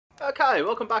Okay,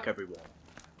 welcome back, everyone.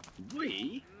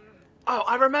 Oh,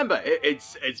 I remember.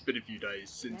 It's been a few days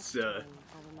since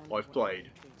I've played.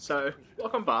 So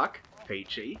welcome back,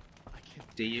 Peachy.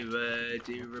 Do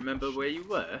you remember where you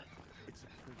were?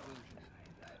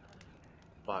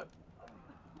 But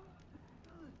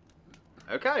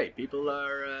okay, people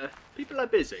are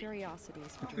busy.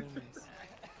 Curiosities for dreamers,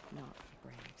 not for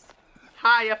braves.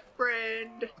 Hiya,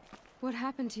 friend. What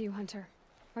happened to you, Hunter?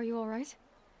 Are you all right?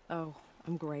 Oh,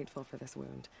 I'm grateful for this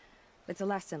wound. It's a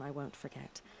lesson I won't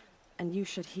forget, and you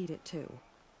should heed it too.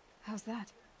 How's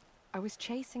that? I was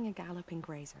chasing a galloping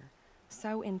grazer,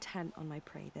 so intent on my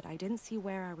prey that I didn't see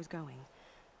where I was going.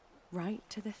 Right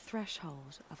to the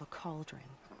threshold of a cauldron.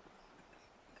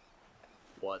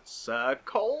 What's a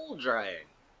cauldron?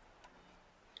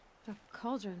 A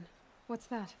cauldron? What's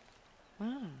that?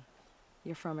 Ah,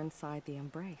 you're from inside the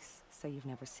embrace, so you've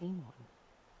never seen one.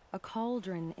 A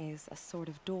cauldron is a sort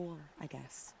of door, I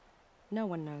guess. No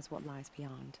one knows what lies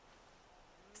beyond.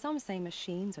 Some say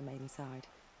machines are made inside.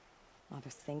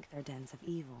 Others think they're dens of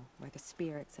evil, where the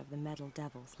spirits of the metal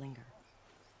devils linger.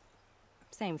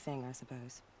 Same thing, I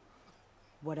suppose.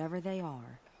 Whatever they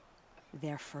are,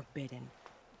 they're forbidden.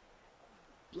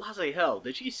 Bloody hell,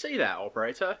 did you see that,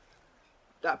 operator?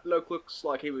 That bloke looks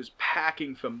like he was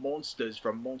packing for monsters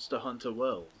from Monster Hunter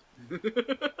World.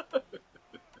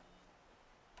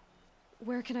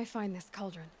 Where can I find this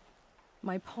cauldron?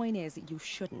 My point is, you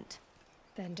shouldn't.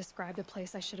 Then describe the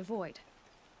place I should avoid.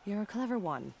 You're a clever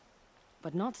one,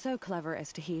 but not so clever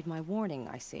as to heed my warning,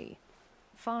 I see.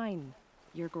 Fine,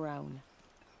 you're grown.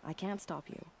 I can't stop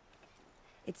you.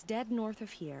 It's dead north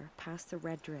of here, past the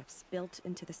red drifts, built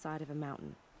into the side of a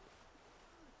mountain.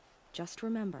 Just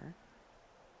remember,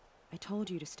 I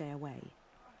told you to stay away.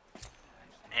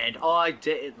 And I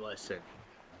didn't listen.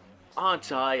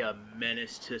 Aren't I a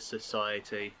menace to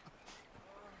society?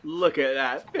 Look at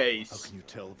that face. How can you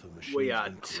tell if a machine's We are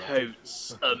been corrupted?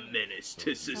 totes a menace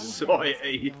to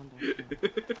society.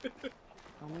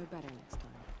 I'll know better next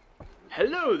time.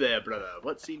 Hello there, brother.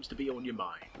 What seems to be on your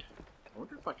mind? I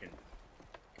wonder if I can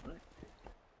I?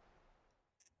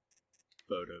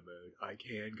 Photo mode. I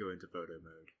can go into photo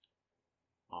mode.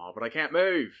 Oh, but I can't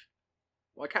move.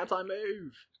 Why can't I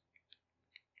move?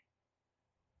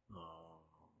 Oh,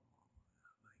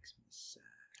 that makes me sad.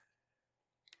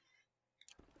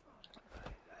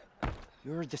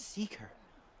 You're the Seeker.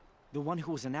 The one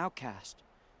who was an outcast.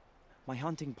 My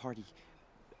hunting party.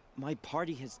 My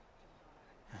party has...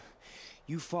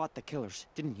 You fought the killers,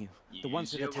 didn't you? The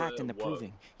ones that attacked in the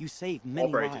Proving. You saved many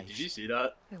Operator, lives. did you see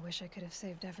that? I wish I could have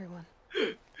saved everyone.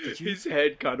 His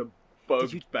head kind of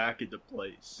bugged back into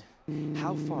place.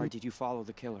 How far did you follow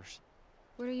the killers?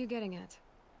 What are you getting at?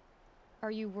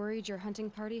 Are you worried your hunting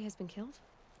party has been killed?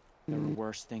 There are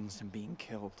worse things than being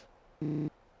killed.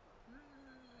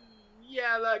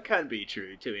 Yeah, that can be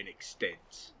true to an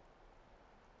extent.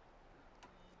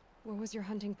 What was your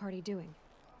hunting party doing?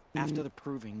 After the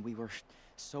Proving, we were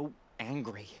so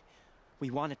angry.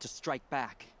 We wanted to strike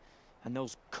back. And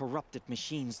those corrupted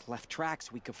machines left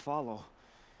tracks we could follow.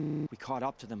 We caught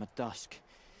up to them at dusk.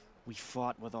 We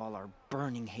fought with all our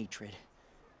burning hatred.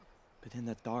 But in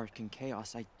the dark and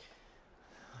chaos, I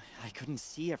couldn't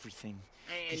see everything.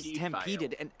 And They you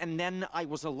stampeded, failed. and then I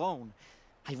was alone.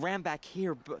 I ran back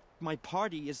here, but my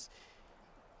party is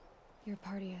Your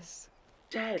party is...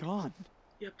 Dead. gone.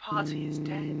 Your party is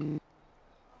dead.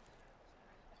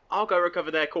 I'll go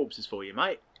recover their corpses for you,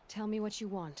 mate. Tell me what you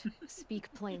want.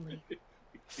 Speak plainly.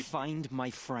 Find my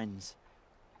friends.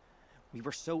 We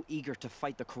were so eager to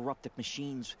fight the corrupted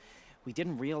machines, we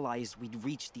didn't realize we'd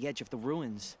reached the edge of the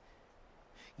ruins.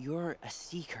 You're a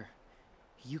seeker.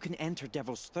 You can enter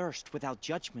Devil's Thirst without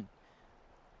judgment.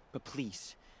 But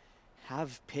please,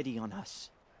 have pity on us.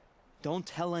 Don't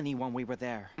tell anyone we were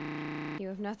there. You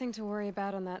have nothing to worry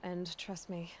about on that end, trust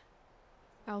me.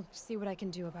 I'll see what I can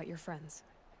do about your friends.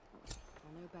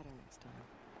 I'll know better next time.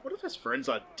 What if his friends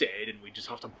are dead and we just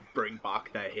have to bring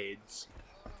back their heads?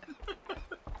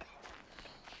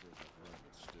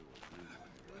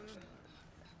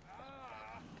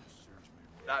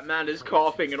 That man is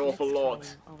coughing an awful Next lot.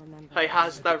 time, I'll remember. He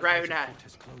has the Rona. Fort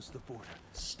has closed the border.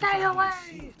 Stay away!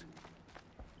 Sealed.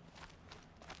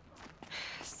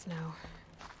 Snow.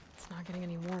 It's not getting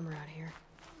any warmer out here.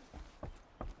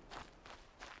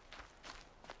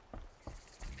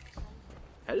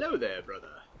 Hello there, brother.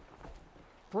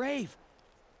 Brave!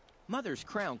 Mother's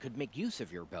crown could make use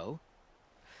of your bow.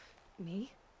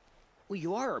 Me? Well,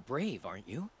 you are a brave, aren't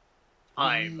you?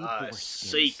 I'm We a Boarskins.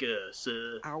 seeker,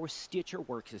 sir. Our Stitcher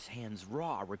works his hands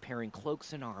raw repairing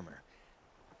cloaks and armor.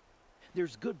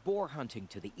 There's good boar hunting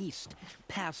to the east,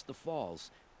 past the falls.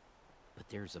 But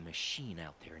there's a machine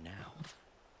out there now.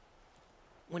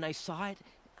 When I saw it,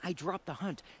 I dropped the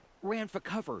hunt, ran for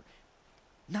cover,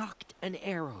 knocked an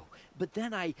arrow, but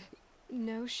then I...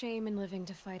 No shame in living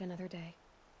to fight another day.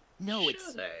 No, it's...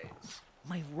 Sure there is.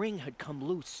 My ring had come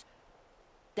loose.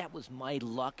 That was my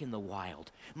luck in the wild.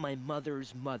 My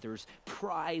mother's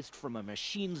prized from a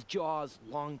machine's jaws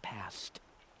long past.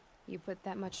 You put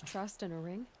that much trust in a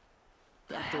ring?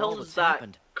 The After hell all does that's that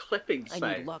happened, clipping I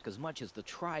say? need luck as much as the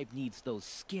tribe needs those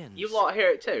skins. You lot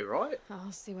hear it too, right?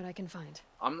 I'll see what I can find.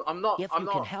 I'm not If I'm you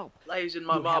not can help, losing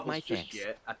my you have marbles my just thanks.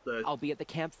 yet at the I'll be at the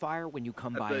campfire when you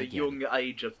come by again. young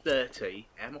age of 30,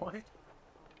 am I?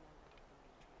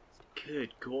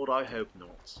 Good God, I hope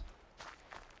not.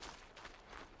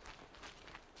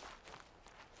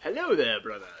 Hello there,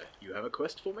 brother. You have a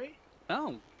quest for me?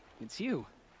 Oh, it's you.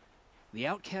 The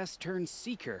outcast turned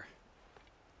seeker.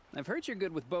 I've heard you're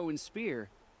good with bow and spear.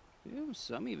 Ew,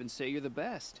 some even say you're the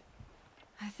best.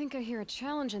 I think I hear a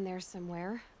challenge in there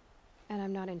somewhere, and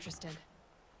I'm not interested.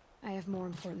 I have more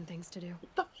important things to do.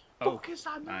 What the fuck is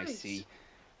that I noise? see.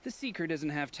 The seeker doesn't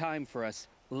have time for us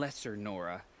lesser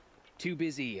Nora. Too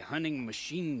busy hunting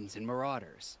machines and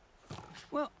marauders.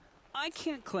 Well, I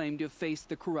can't claim to have faced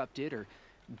the corrupted or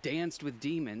danced with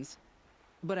demons,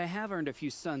 but I have earned a few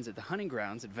sons at the hunting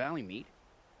grounds at Valleymeet.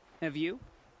 Have you?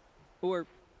 Or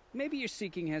maybe your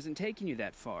seeking hasn't taken you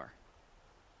that far.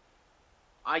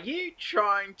 Are you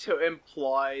trying to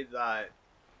imply that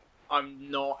I'm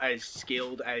not as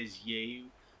skilled as you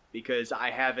because I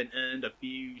haven't earned a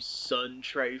few sun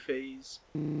trophies?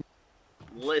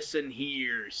 Listen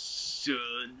here,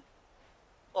 son.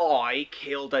 I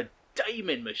killed a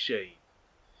diamond machine.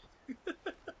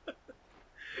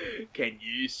 Can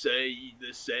you say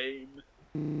the same?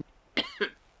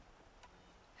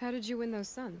 How did you win those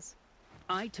sons?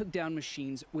 I took down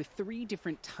machines with 3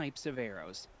 different types of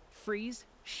arrows. Freeze,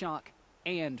 shock,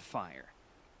 and fire.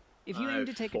 If you aim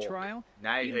to take a fuck. trial,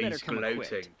 Now you'd better he's come gloating.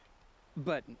 equipped.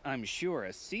 But I'm sure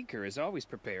a seeker is always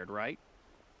prepared, right?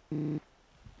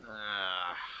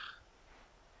 Ah,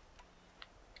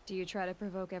 Do you try to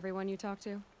provoke everyone you talk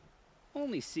to?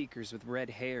 Only seekers with red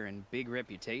hair and big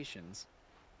reputations.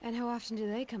 And how often do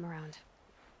they come around?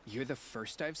 You're the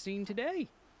first I've seen today.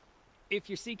 If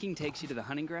your seeking takes you to the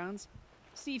hunting grounds,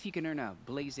 see if you can earn a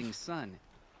blazing sun.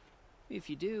 If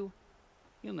you do,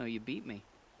 you'll know you beat me.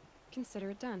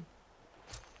 Consider it done.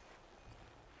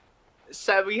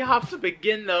 so we have to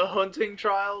begin the hunting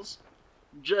trials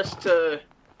just to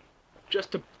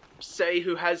say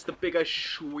who has the bigger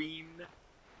schween.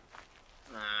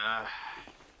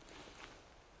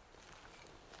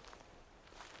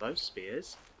 Those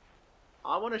spears.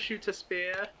 I want to shoot a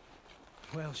spear.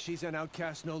 Well, she's an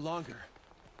outcast no longer.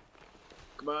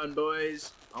 Come on,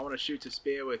 boys. I want to shoot a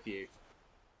spear with you.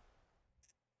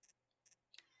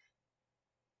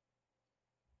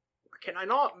 Can I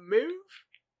not move?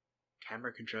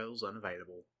 Camera controls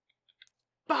unavailable.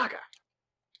 Bugger!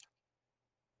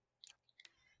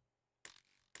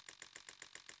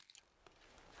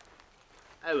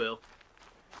 I will.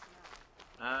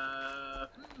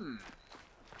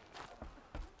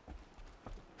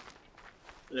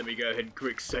 Let me go ahead and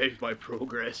quick save my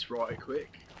progress right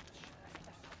quick.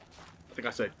 I think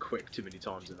I said quick too many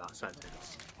times in that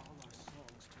sentence.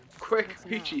 Quick,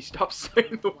 Peachy, stop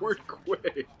saying the word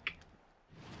quick!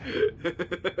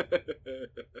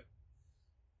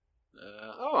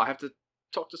 Oh, I have to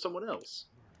talk to someone else.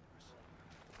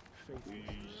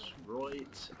 Who's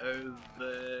right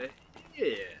over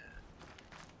here?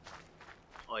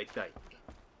 I think.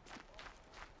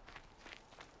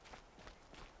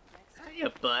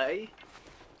 Hiya, buddy.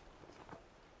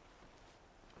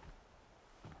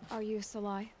 Are you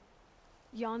Salai?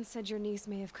 Jan said your niece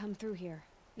may have come through here.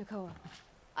 Nakoa.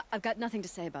 I've got nothing to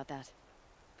say about that.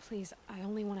 Please, I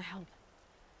only want to help.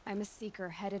 I'm a seeker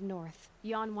headed north.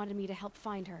 Jan wanted me to help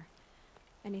find her.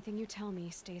 Anything you tell me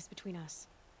stays between us.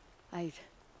 I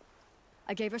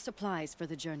gave her supplies for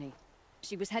the journey.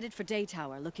 She was headed for Day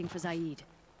Tower looking for Zaid.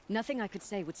 Nothing I could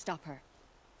say would stop her.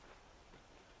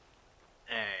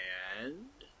 And?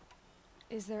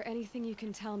 Is there anything you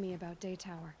can tell me about Day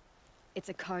Tower? It's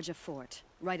a Karja fort,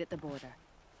 right at the border.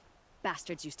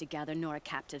 Bastards used to gather Nora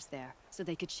captives there, so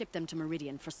they could ship them to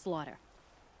Meridian for slaughter.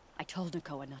 I told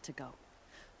Nakoa not to go.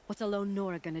 What's a lone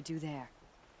Nora gonna do there?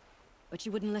 But she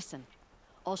wouldn't listen.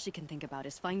 All she can think about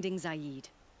is finding Zaid.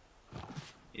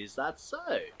 Is that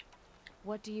so?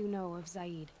 What do you know of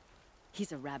Zaid?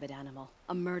 He's a rabid animal,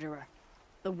 a murderer.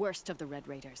 The worst of the Red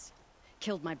Raiders.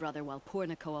 Killed my brother while poor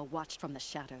Nakoa watched from the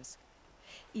shadows.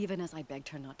 Even as I begged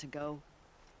her not to go,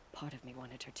 part of me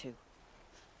wanted her to.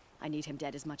 I need him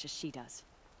dead as much as she does.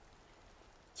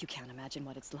 You can't imagine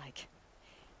what it's like.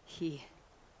 He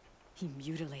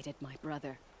mutilated my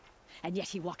brother. And yet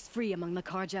he walks free among the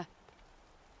Karja.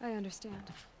 I understand.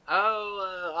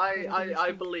 Oh,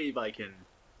 I believe I can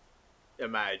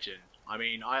imagine. I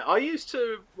mean, I used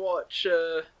to watch,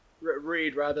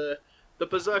 read rather, the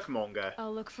Berserk manga.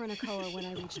 I'll look for Nakoa when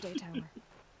I reach Daytower.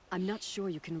 I'm not sure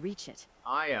you can reach it.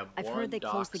 I am I've one heard they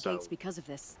dark closed the soul. gates because of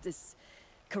this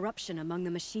corruption among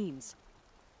the machines.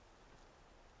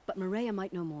 But Maria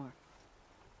might know more.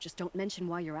 Just don't mention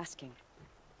why you're asking.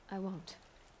 I won't.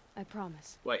 I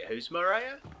promise. Wait, who's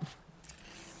Mariah?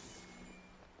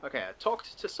 Okay, I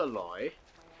talked to Salai.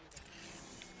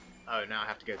 Oh, now I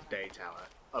have to go to Daytower.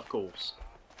 Of course.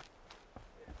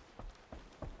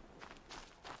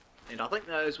 And I think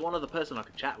there's one other person I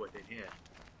can chat with in here.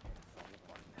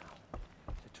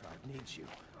 The tribe needs you.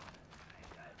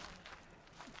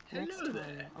 Next Hello time,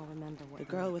 there. I'll remember what The you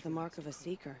girl went with the through. mark of a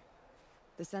seeker.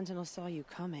 The Sentinel saw you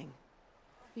coming.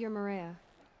 You're Maria.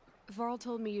 Varl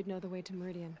told me you'd know the way to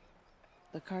Meridian.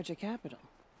 The Karja capital.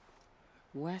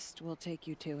 West will take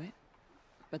you to it,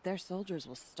 but their soldiers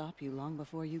will stop you long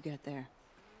before you get there.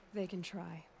 They can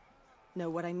try. No,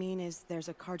 what I mean is there's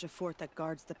a Karja fort that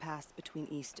guards the pass between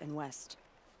east and west.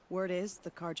 Word is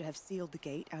the Karja have sealed the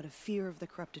gate out of fear of the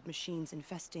corrupted machines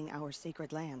infesting our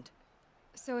sacred land.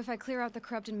 So if I clear out the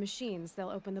corrupted machines, they'll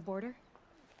open the border?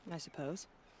 I suppose.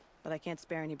 But I can't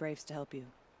spare any braves to help you.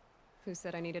 Who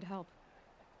said I needed help?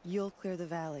 You'll clear the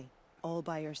valley, all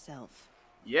by yourself.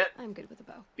 Yep, I'm good with a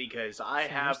bow. because I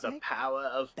For have your the sake, power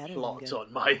of better than plot good.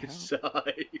 on my Help.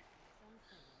 side.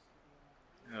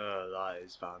 Oh, that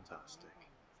is fantastic.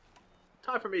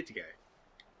 Time for me to go.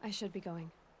 I should be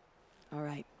going. All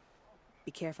right.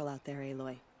 Be careful out there,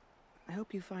 Aloy. I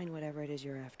hope you find whatever it is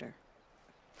you're after.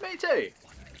 Me too.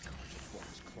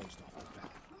 Fort's closed off the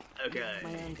valley. Okay.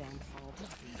 My own downfall.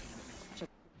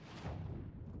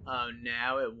 Oh,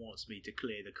 now it wants me to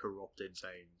clear the corrupted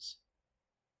zones.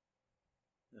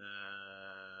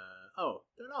 Oh,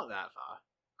 they're not that far.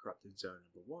 Corrupted zone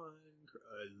number 1,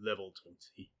 level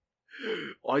 20.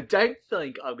 I don't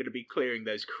think I'm going to be clearing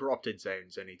those corrupted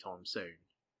zones anytime soon.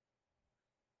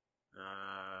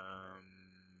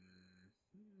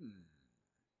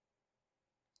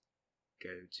 Go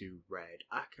to Red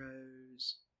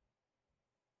Echoes.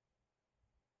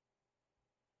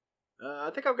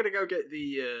 I think I'm gonna go get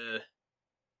the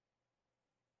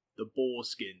boar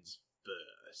skins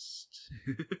first.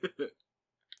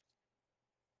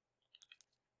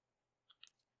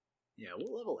 Yeah,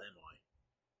 what level am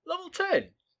I? Level 10.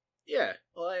 Yeah,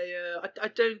 I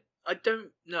don't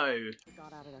know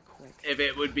Got out of there quick. if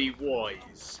it would be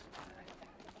wise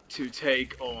to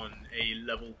take on a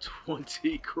level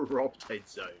 20 corrupted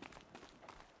zone.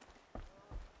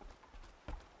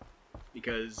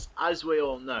 Because, as we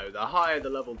all know, the higher the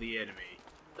level the enemy,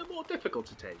 the more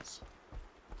difficult it is.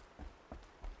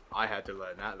 I had to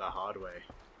learn that the hard way.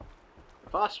 The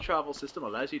fast travel system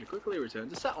allows you to quickly return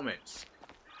to settlements.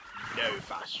 No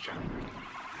fast travel.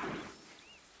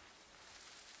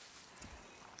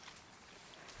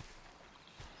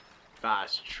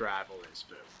 Fast travel is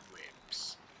for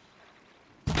wimps.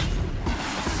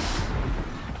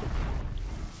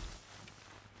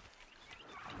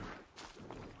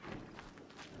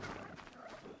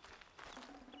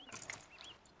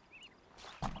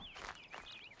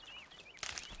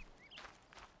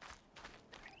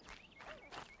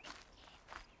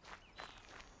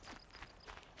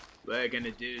 We're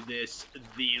gonna do this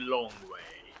the long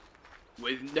way,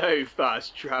 with no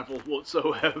fast travel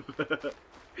whatsoever.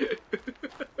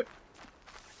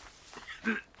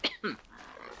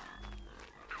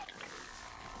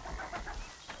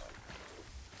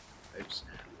 Oops.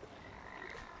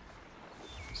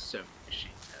 So many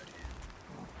machines out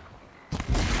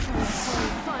here.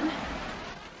 Fun.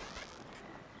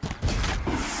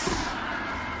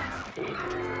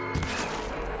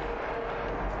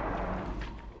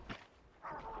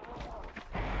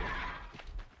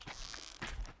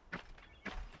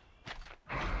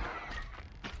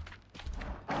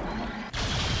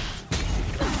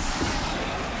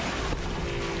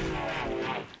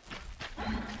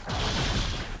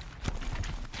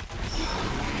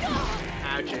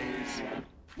 Ouchies.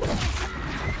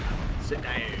 Sit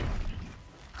down.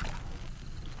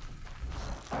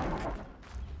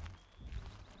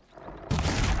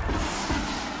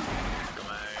 Come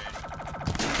on.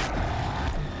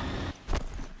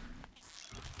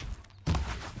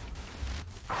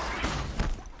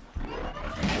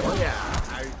 Oh yeah,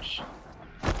 ouch.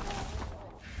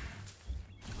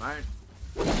 Come on.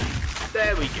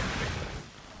 There we go.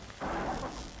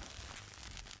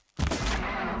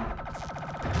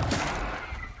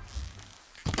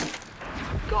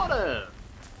 Got him!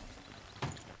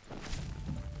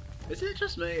 Is it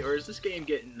just me, or is this game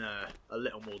getting a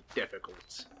little more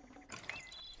difficult?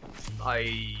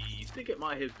 I think it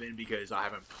might have been because I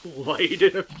haven't played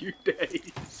in a few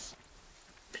days.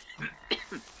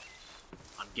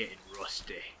 I'm getting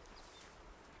rusty.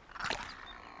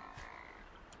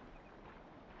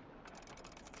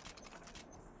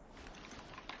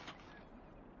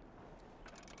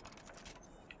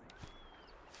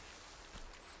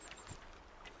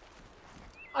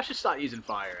 I should start using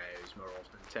fire arrows more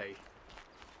often too.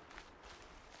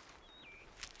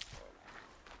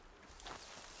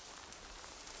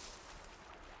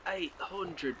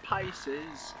 $800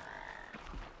 paces.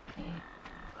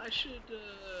 I should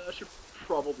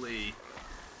probably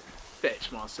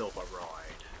fetch myself a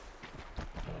ride.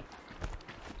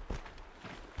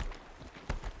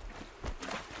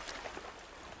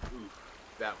 Oof,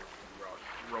 that was rough.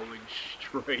 Rolling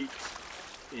straight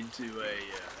into a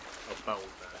boulder.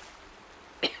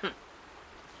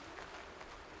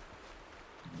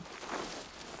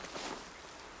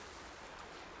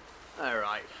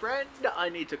 Alright, friend, I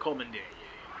need to commandeer you.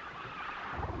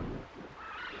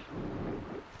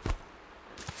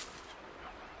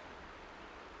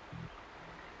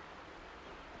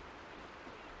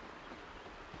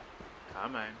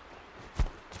 Come on.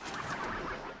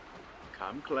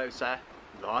 Come closer.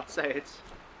 That's it.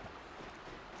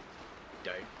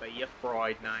 Don't be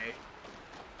afraid now.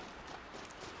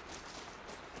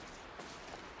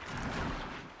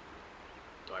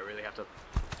 Do I really have to...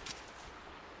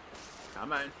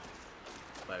 Come on.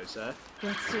 Closer.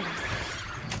 Let's do this.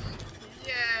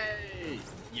 Yay!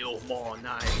 You're more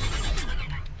nice.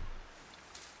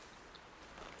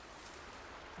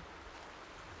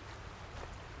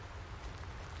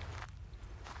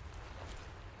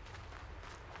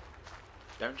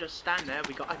 Don't just stand there,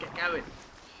 we gotta get going.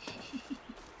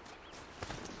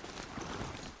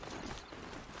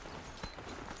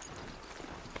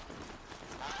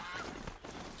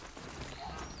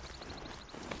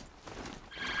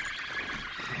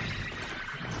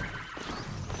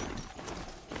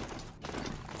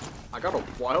 I got a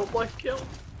wildlife kill?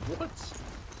 What?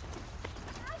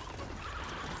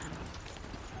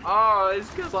 Oh, it's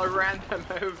because I ran them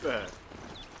over.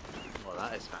 Well,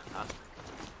 that is fantastic.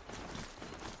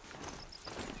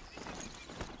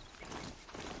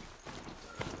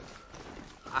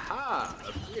 Aha!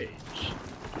 A bridge.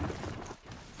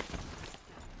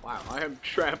 Wow, I am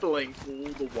trampling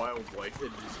all the wildlife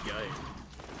in this game.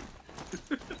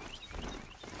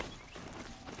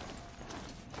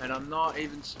 And I'm not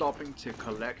even stopping to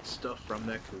collect stuff from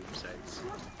their crusades.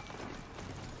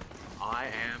 I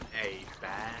am a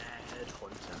bad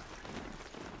hunter.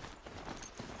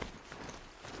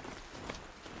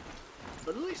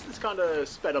 But at least it's kind of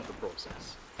sped up the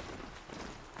process.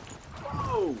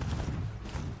 Whoa!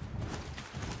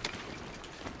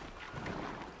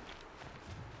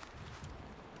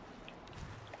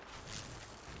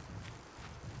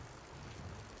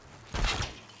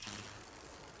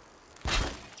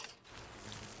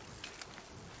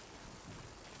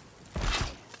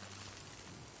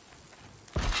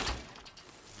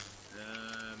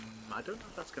 I don't know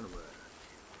if that's gonna work.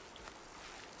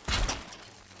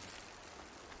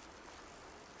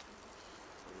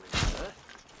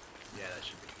 Yeah, that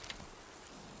should be.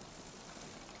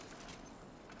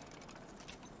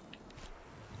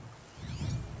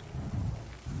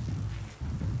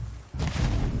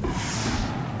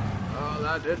 Oh,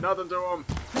 that did nothing to him.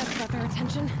 That got their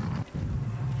attention.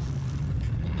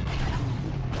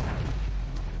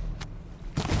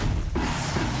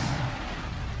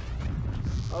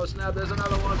 Oh snap, there's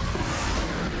another one.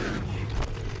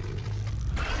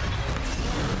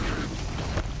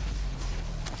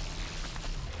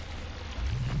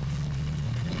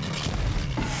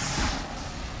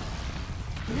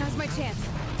 Now's my chance.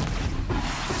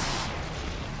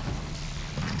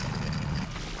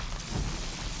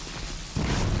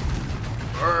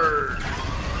 Burn.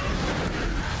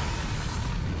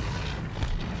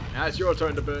 Now it's your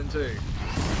turn to burn too.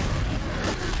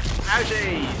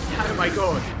 Ouchie! Oh my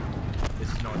god! This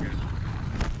is not good.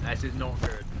 This is not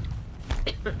good.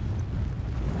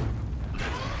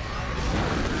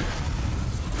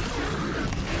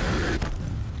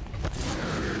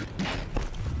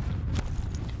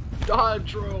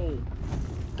 Dodge roll!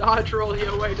 Dodge roll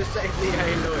your way to safety,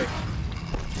 Aloy!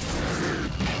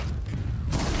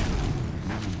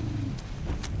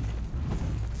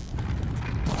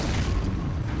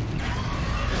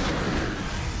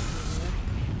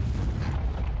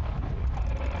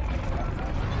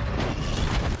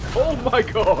 Oh my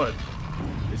god!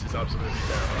 This is absolutely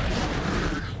terrifying.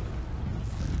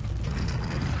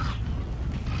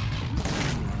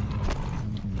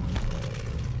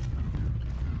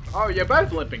 Oh, you're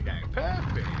both limping down.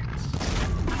 Perfect.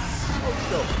 Hold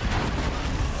still.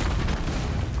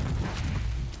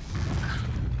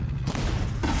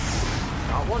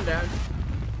 Got one down.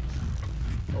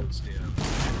 Hold still.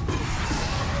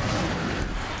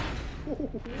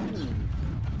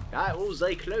 That was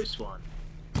a close one.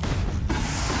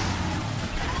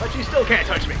 But you still can't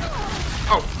touch me.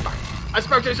 Oh, fuck. I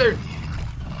spoke too soon.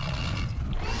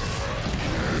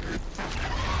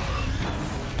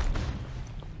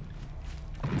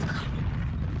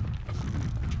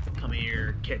 Come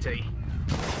here, kitty.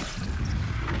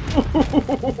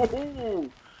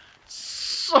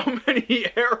 So many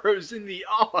arrows in the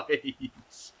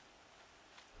eyes.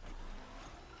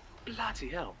 Bloody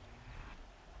hell.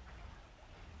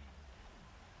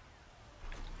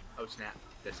 Oh snap,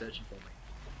 they're searching for me.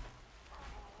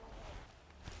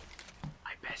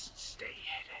 I best stay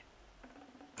hidden.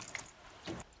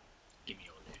 Give me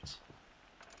your loot.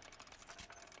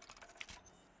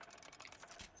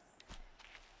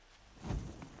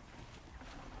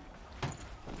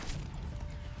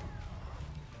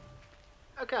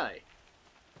 Okay.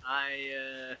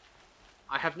 I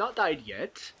have not died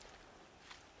yet.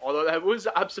 Although that was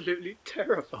absolutely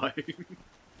terrifying.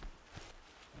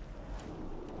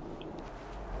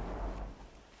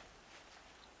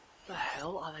 What the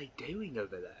hell are they doing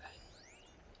over there?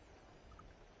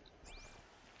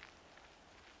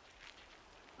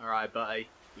 Alright, buddy.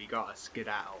 We gotta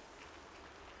skedaddle.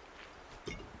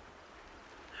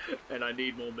 And I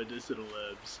need more medicinal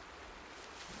herbs.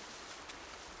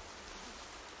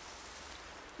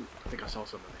 Ooh, I think I saw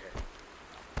something here.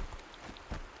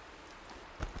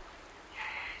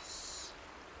 Yes!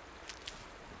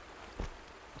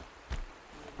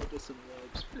 More medicinal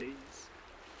herbs, please.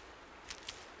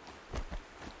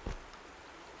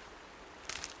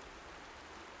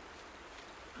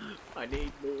 I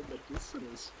need more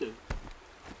medicinal stuff.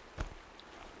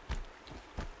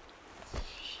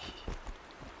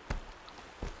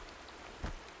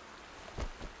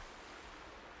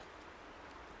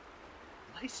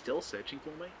 Are they still searching for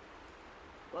me?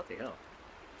 What the hell?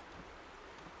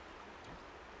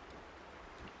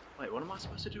 Wait, what am I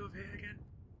supposed to do over here again? I'm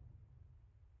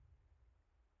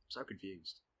so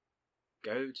confused.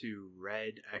 Go to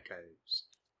Red Echoes.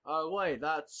 Oh wait,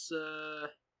 that's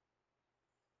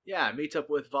yeah, meet up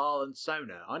with Val and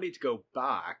Sona. I need to go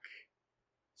back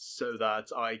so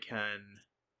that I can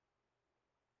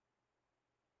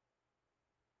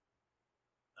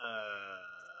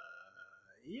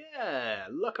yeah,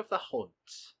 Luck of the Hunt.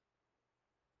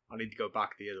 I need to go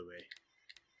back the other way.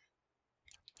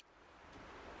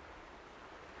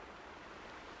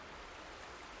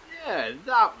 Yeah,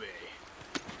 that way.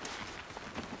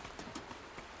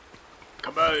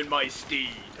 Come on, my steed.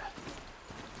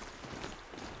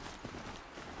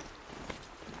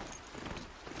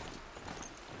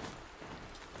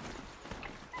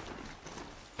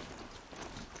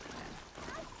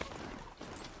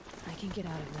 I can get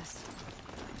out of this.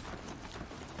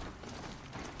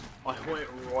 I went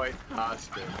right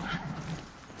past it.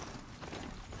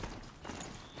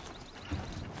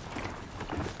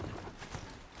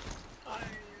 I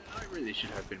really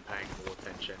should have been paying more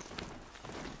attention.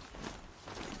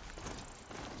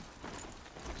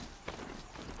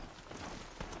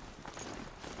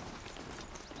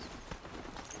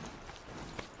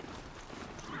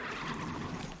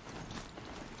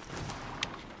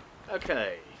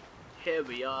 Okay, here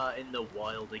we are in the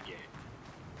wild again.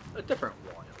 A different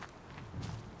wild.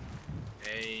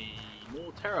 A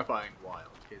more terrifying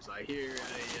wild, because I hear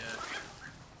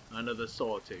another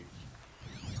sawtooth.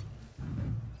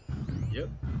 Yep.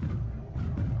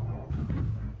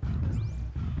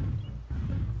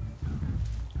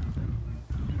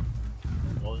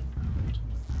 What?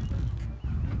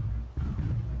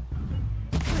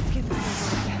 Let's get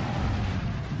this over with.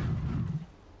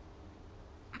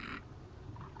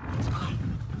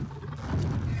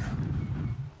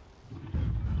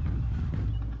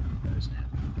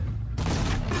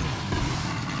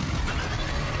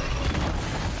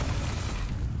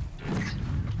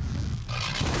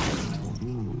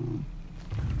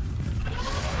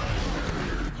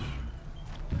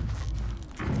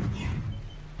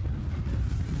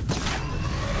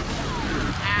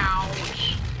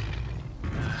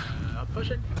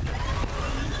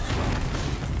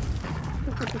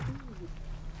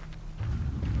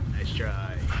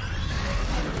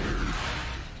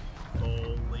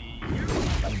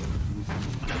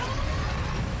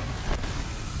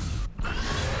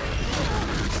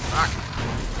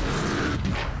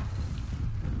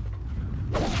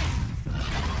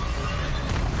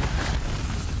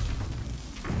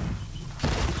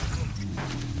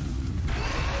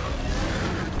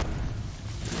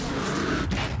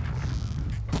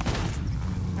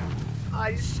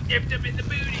 I sniffed him in the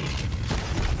booty!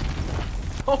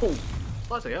 Oh!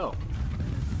 Bloody hell.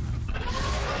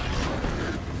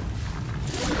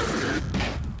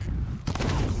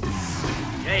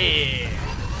 Yeah!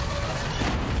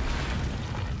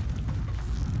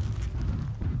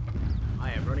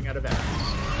 I am running out of arrows.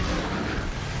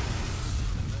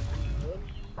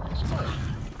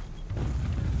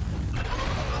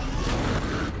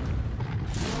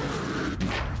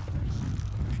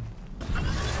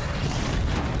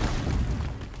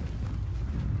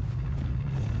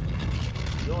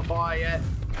 You on fire yet?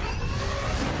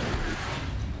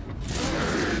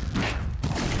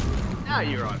 Now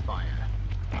you're on fire.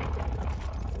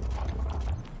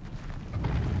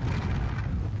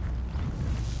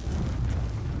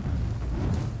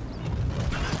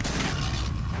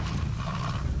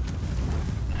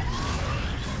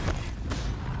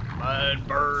 Mud,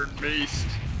 burn, beast.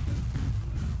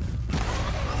 Ow,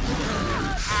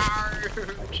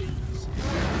 jeez.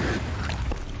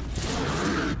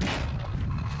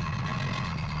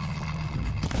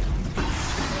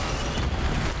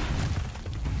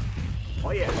 Oh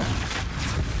yeah.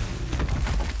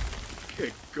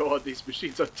 Good God, these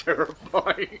machines are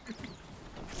terrifying.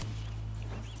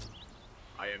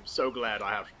 I am so glad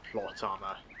I have plot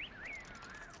armor.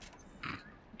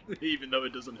 Even though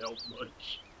it doesn't help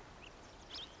much.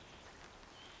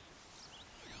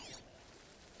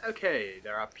 Okay,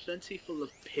 there are plenty full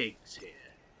of pigs here.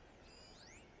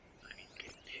 I need to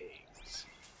get pigs.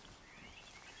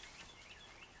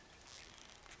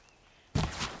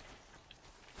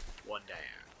 One down.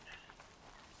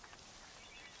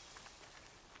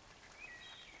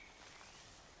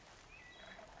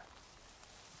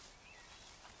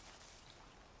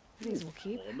 These will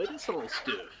keep. More medicinal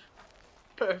stuff.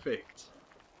 Perfect.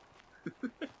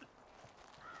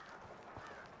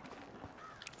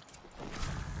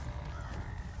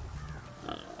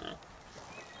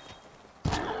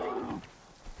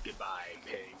 Goodbye,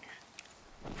 pig.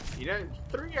 You know,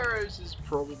 3 arrows is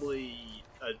probably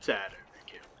a tad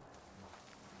overkill.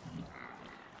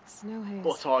 Snow haze.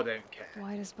 But I don't care.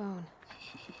 White as bone.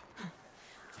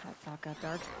 That thought got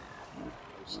dark. Oh,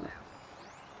 snap.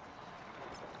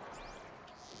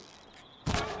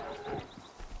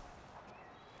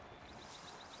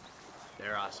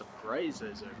 There are some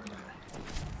grazers over there.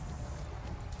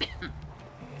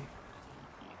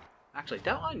 Actually,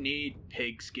 don't I need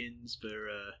pig skins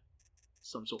for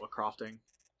some sort of crafting?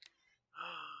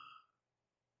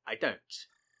 I don't.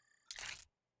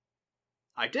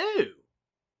 I do!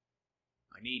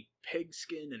 I need pig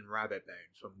skin and rabbit bone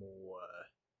for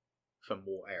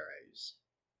more arrows.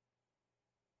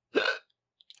 And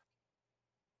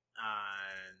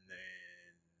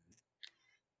then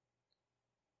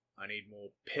I need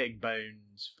more pig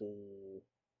bones for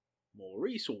more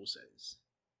resources.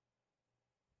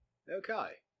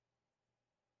 Okay.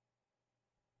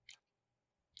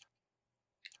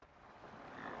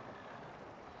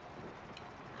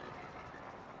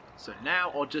 So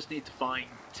now I'll just need to find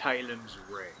Talem's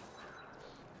ring.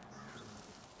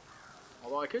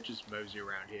 Although I could just mosey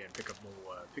around here and pick up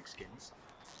more pig skins.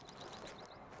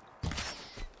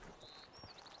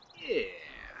 Yeah.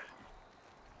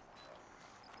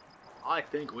 I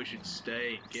think we should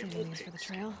stay and get more Saving these pig for the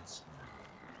trail. skins.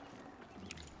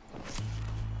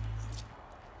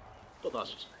 But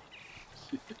that's just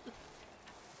me.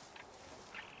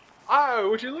 Oh,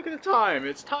 would you look at the time?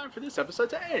 It's time for this episode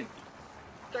to end.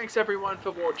 Thanks everyone for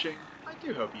watching. I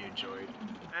do hope you enjoyed.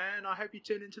 And I hope you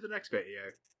tune into the next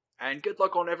video. And good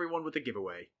luck on everyone with the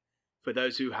giveaway. For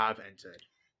those who have entered.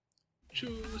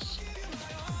 Cheers.